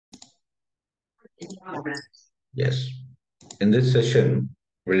Yes. In this session,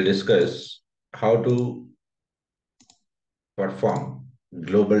 we'll discuss how to perform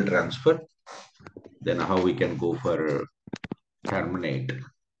global transfer, then how we can go for terminate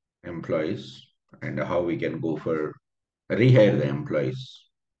employees, and how we can go for rehire the employees.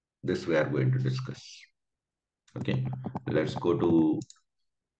 This we are going to discuss. Okay, let's go to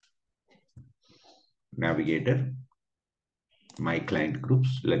Navigator, my client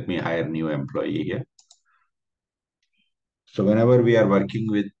groups. Let me hire new employee here. So whenever we are working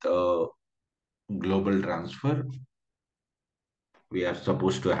with global transfer, we are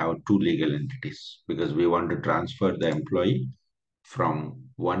supposed to have two legal entities because we want to transfer the employee from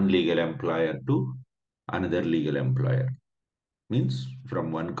one legal employer to another legal employer. Means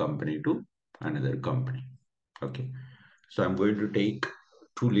from one company to another company. Okay. So I'm going to take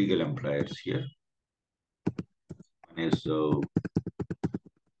two legal employers here. One is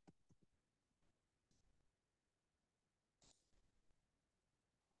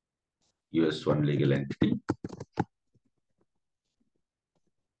US one legal entity.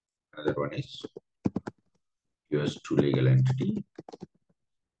 Another one is US two legal entity.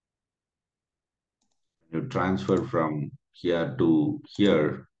 You transfer from here to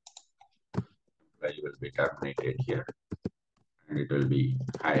here, employee will be terminated here, and it will be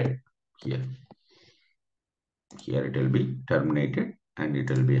hired here. Here it will be terminated and it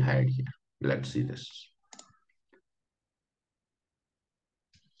will be hired here. Let's see this.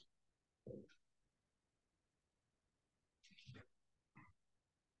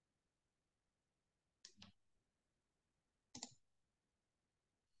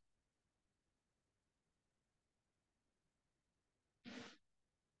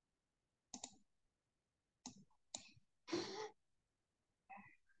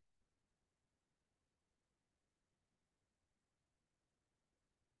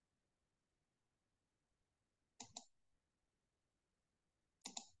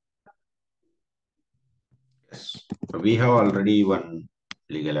 Yes, we have already one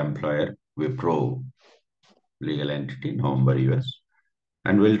legal employer, Wipro legal entity, November US,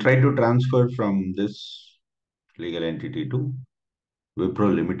 and we'll try to transfer from this legal entity to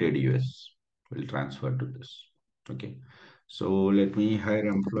Wipro Limited US. We'll transfer to this. Okay, so let me hire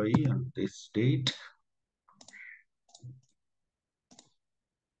employee on this date.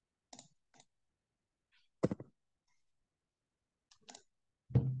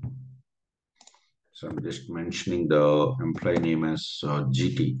 So I'm just mentioning the employee name as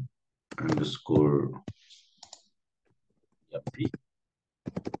GT underscore FP.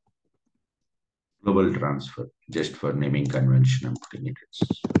 Global transfer, just for naming convention, I'm putting it.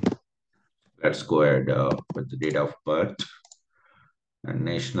 Let's go ahead with the date of birth and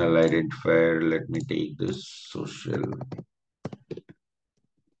national identifier. Let me take this social.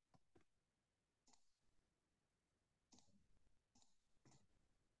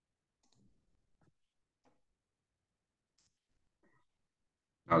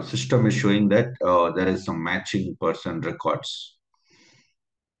 Now, system is showing that there is some matching person records.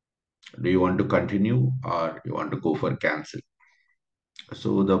 Do you want to continue or you want to go for cancel?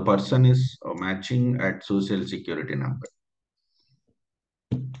 So the person is matching at social security number.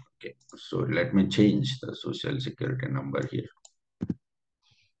 Okay, so let me change the social security number here.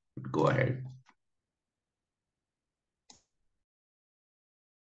 Go ahead.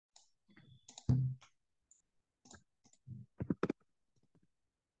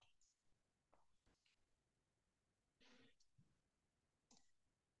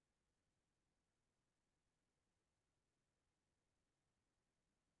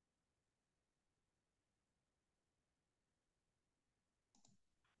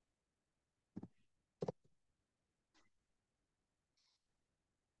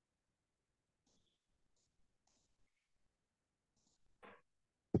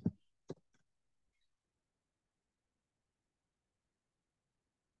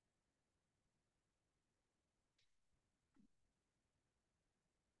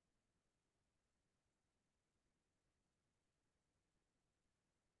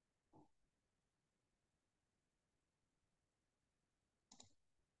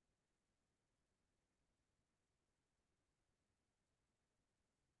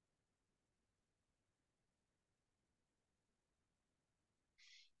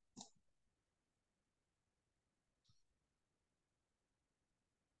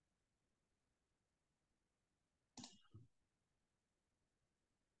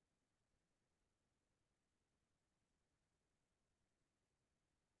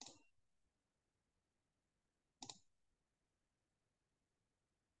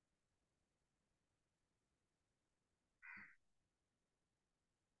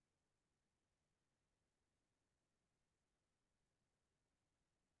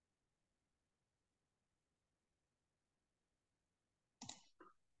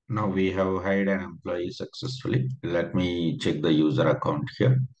 Now we have hired an employee successfully. Let me check the user account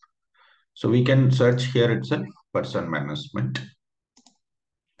here. So we can search here itself, person management.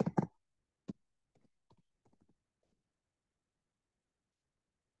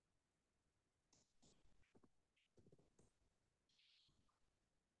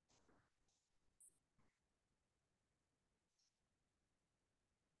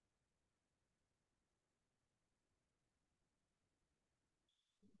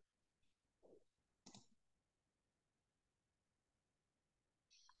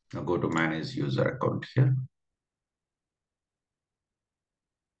 Now go to manage user account here.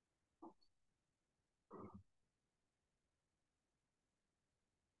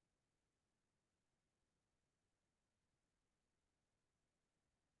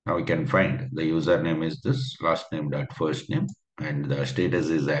 Now we can find the username is this, last name dot first name, and the status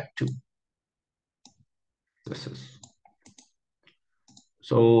is active. This is.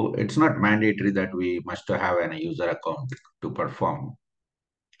 So it's not mandatory that we must have an user account to perform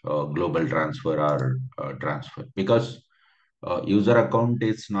global transfer or transfer, because user account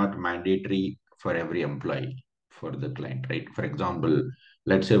is not mandatory for every employee for the client, right? For example,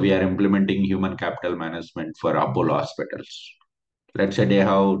 let's say we are implementing human capital management for Apollo hospitals. Let's say they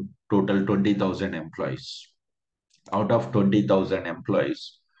have total 20,000 employees. Out of 20,000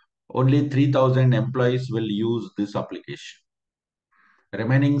 employees, only 3,000 employees will use this application.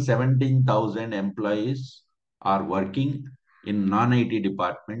 Remaining 17,000 employees are working in non-IT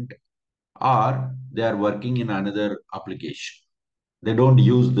department, or they are working in another application. They don't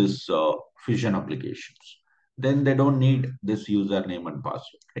use this Fusion applications. Then they don't need this username and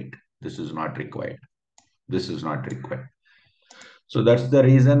password, right? This is not required. This is not required. So that's the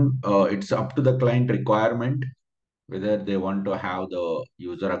reason it's up to the client requirement whether they want to have the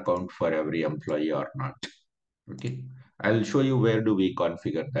user account for every employee or not. Okay. I'll show you where do we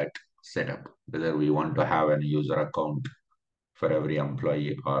configure that setup, whether we want to have an user account for every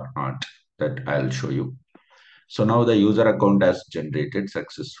employee or not. That I'll show you. So now the user account has generated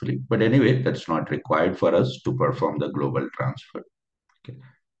successfully. But anyway, that's not required for us to perform the global transfer. Okay.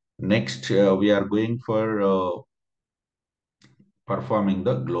 Next, we are going for performing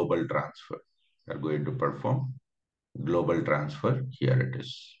the global transfer. We are going to perform global transfer. Here it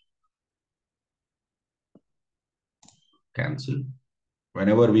is. Cancel.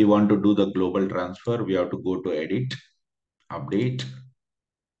 Whenever we want to do the global transfer, we have to go to edit, update,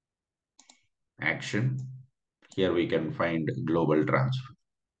 action. Here we can find global transfer.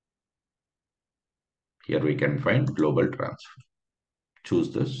 Here we can find global transfer.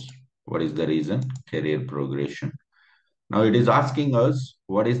 Choose this. What is the reason? Career progression. Now it is asking us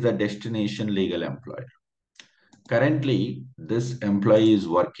what is the destination legal employer. Currently, this employee is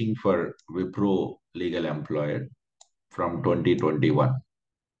working for Wipro legal employer from 2021.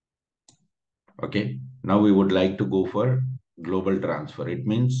 Okay. Now we would like to go for global transfer. It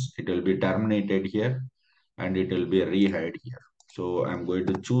means it will be terminated here and it will be rehired here. So I'm going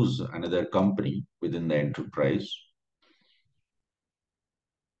to choose another company within the enterprise.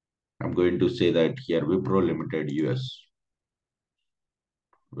 I'm going to say that here Wipro Limited US.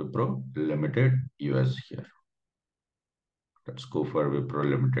 Wipro Limited US here. Let's go for Wipro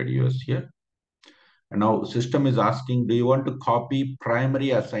Limited US here. And now system is asking, do you want to copy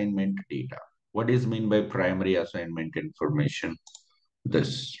primary assignment data? What is mean by primary assignment information?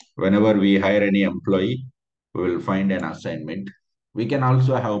 This. Whenever we hire any employee, we will find an assignment. We can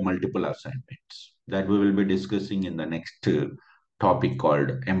also have multiple assignments that we will be discussing in the next topic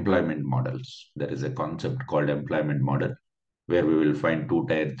called employment models. There is a concept called employment model where we will find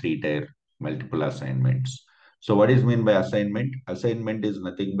 2-tier, 3-tier, multiple assignments. So what is mean by assignment? Assignment is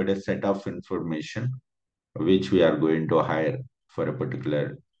nothing but a set of information which we are going to hire for a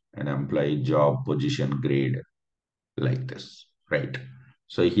particular an employee, job, position, grade, like this, right?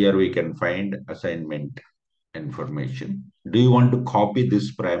 So here we can find assignment information. Do you want to copy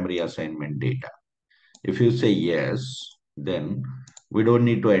this primary assignment data? If you say yes, then we don't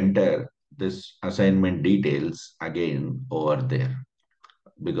need to enter this assignment details again over there,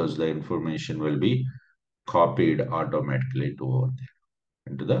 because the information will be copied automatically to over there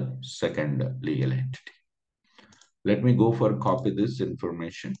into the second legal entity. Let me go for copy this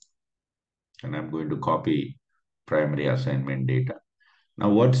information, and I'm going to copy primary assignment data. Now,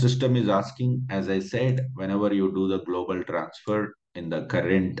 what system is asking, as I said, whenever you do the global transfer in the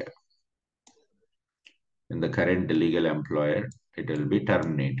current legal employer, it will be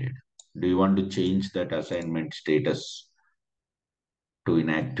terminated. Do you want to change that assignment status to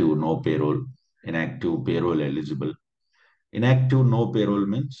inactive, no payroll, inactive, payroll eligible? Inactive, no payroll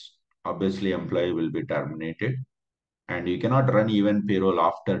means obviously employee will be terminated, and you cannot run even payroll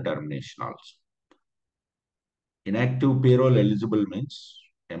after termination also. Inactive payroll eligible means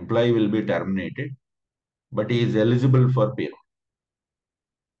employee will be terminated, but he is eligible for payroll.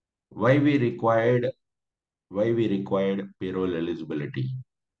 Why we required payroll eligibility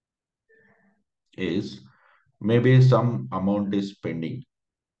is maybe some amount is pending.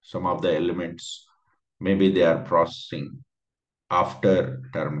 Some of the elements maybe they are processing after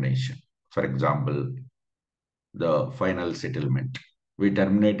termination. For example, the final settlement. We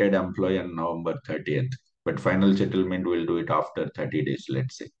terminated employee on November 30th, but final settlement will do it after 30 days,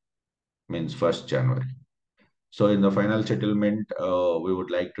 let's say, means 1st January. So in the final settlement, we would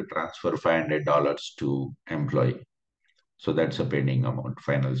like to transfer $500 to employee. So that's a pending amount,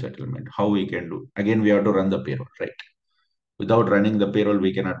 final settlement. How we can do? Again, we have to run the payroll, right? Without running the payroll,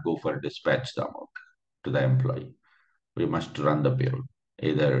 we cannot go for dispatch the amount to the employee. We must run the payroll,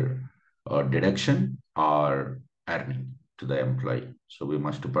 either a deduction or earning to the employee. So we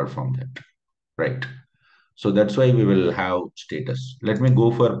must perform that, right? So that's why we will have status. Let me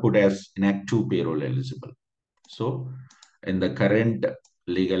go for put as inactive payroll eligible. So in the current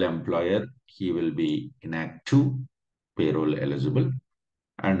legal employer, he will be inactive payroll eligible.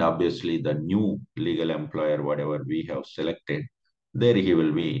 And obviously the new legal employer, whatever we have selected, there he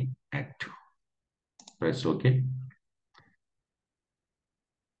will be active. Press OK.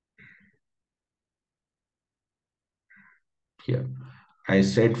 Here, I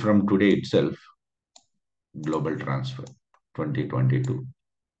said from today itself, global transfer 2022.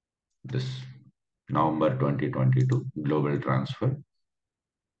 This November 2022, global transfer.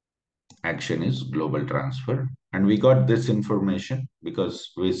 Action is global transfer. And we got this information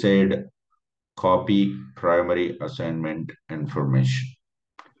because we said copy primary assignment information.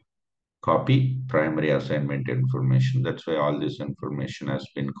 Copy primary assignment information. That's why all this information has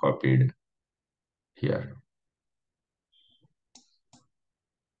been copied here.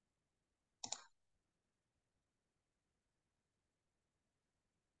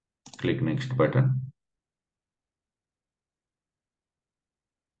 Click next button.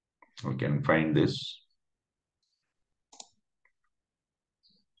 We can find this.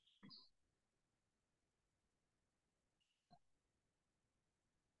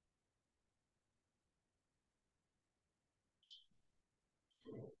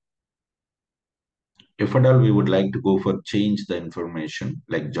 If at all we would like to go for change the information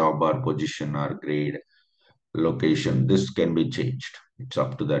like job or position or grade, location, this can be changed. It's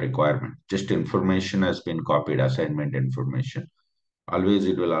up to the requirement. Just information has been copied, assignment information. Always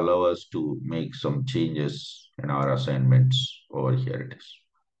it will allow us to make some changes in our assignments. Over here it is.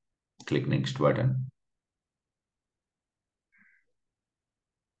 Click next button.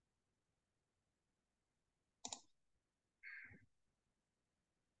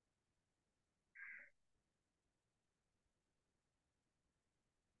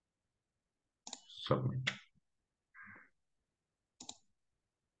 Submit.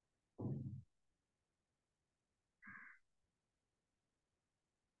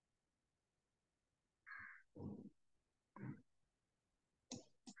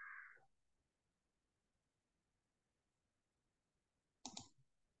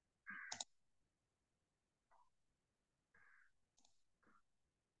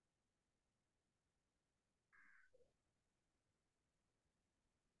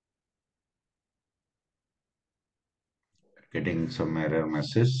 Getting some error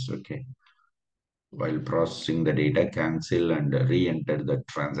message. Okay. While processing the data, cancel and re-enter the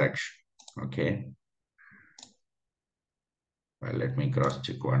transaction. Okay. Well, let me cross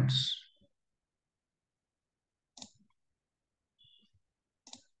check once.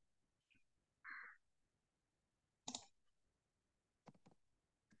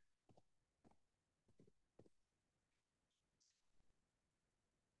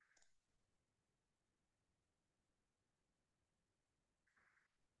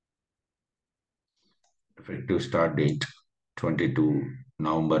 Effective start date 22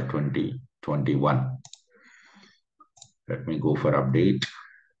 November 2021. Let me go for update.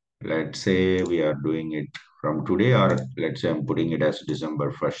 Let's say we are doing it from today, or let's say I'm putting it as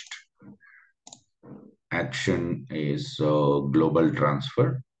December 1st. Action is global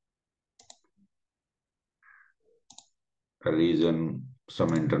transfer. Reason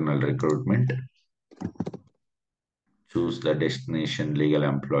some internal recruitment. Choose the destination legal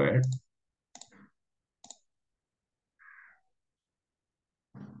employer.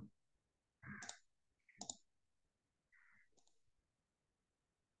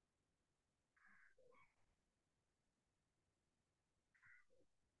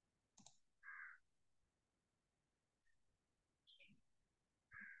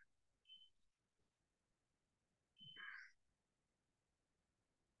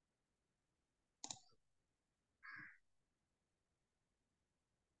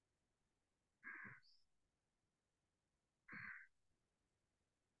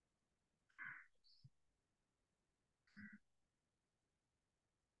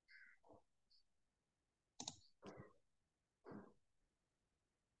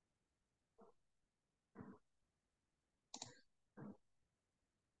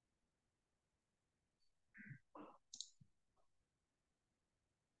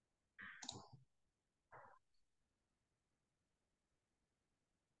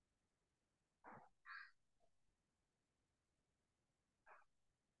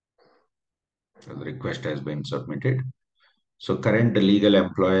 So the request has been submitted. So current legal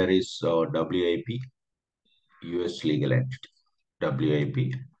employer is WIP, US legal entity.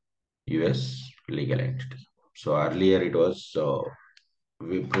 WIP, US legal entity. So earlier it was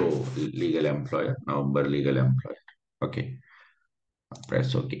Wipro legal employer, November legal employer. Okay,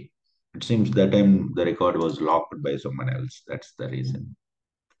 press OK. It seems that time the record was locked by someone else. That's the reason.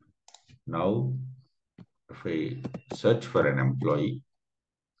 Now, if I search for an employee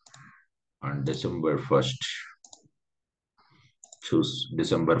on December 1st, choose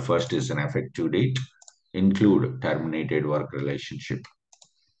December 1st is an effective date, include terminated work relationship.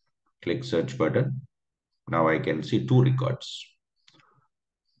 Click search button. Now I can see two records.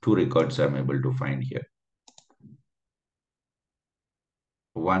 Two records I'm able to find here.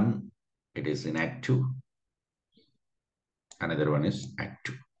 One, it is inactive. Another one is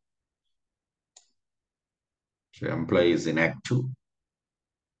active. So employee is inactive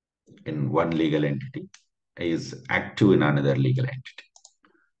in one legal entity, is active in another legal entity.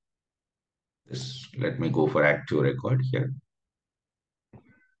 Let me go for active record here.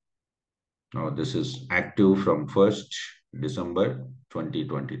 Now this is active from 1st December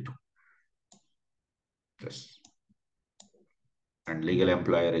 2022. Yes. And legal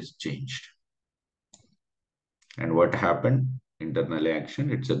employer is changed. And what happened? Internal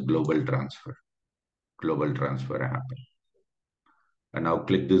action, it's a global transfer. Global transfer happened. And now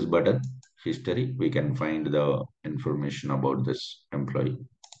click this button, history, we can find the information about this employee.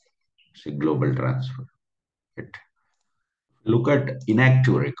 See global transfer. Look at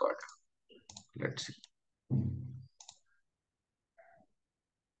inactive record. Let's see.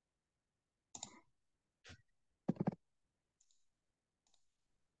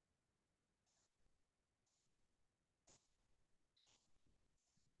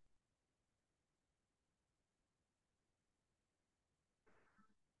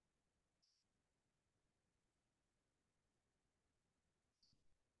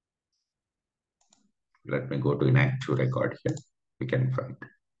 Let me go to inactive record here. We can find.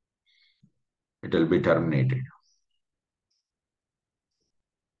 It will be terminated.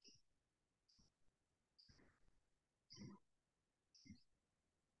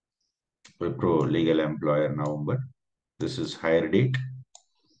 Wipro legal employer November. This is hire date,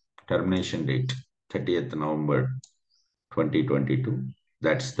 termination date, 30th November 2022.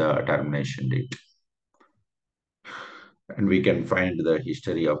 That's the termination date. And we can find the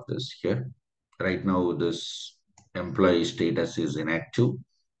history of this here. Right now, this employee status is inactive,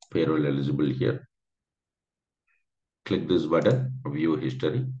 payroll eligible here. Click this button, view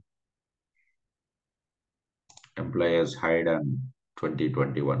history. Employee is hired on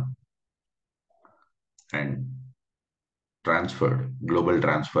 2021 and transferred. Global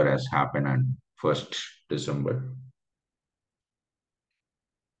transfer has happened on 1st December.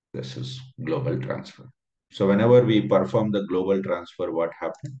 This is global transfer. So whenever we perform the global transfer, what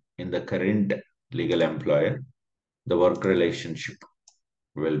happened? In the current legal employer, the work relationship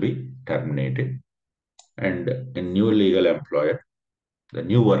will be terminated. And in new legal employer, the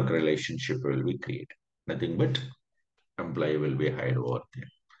new work relationship will be created. Nothing but employee will be hired over there.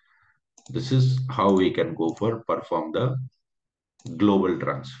 This is how we can go for perform the global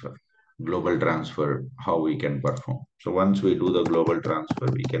transfer. Global transfer, how we can perform. So once we do the global transfer,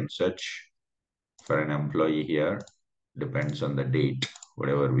 we can search for an employee here. Depends on the date,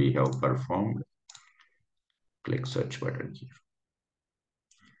 whatever we have performed. Click search button here.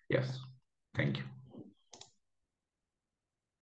 Yes, thank you.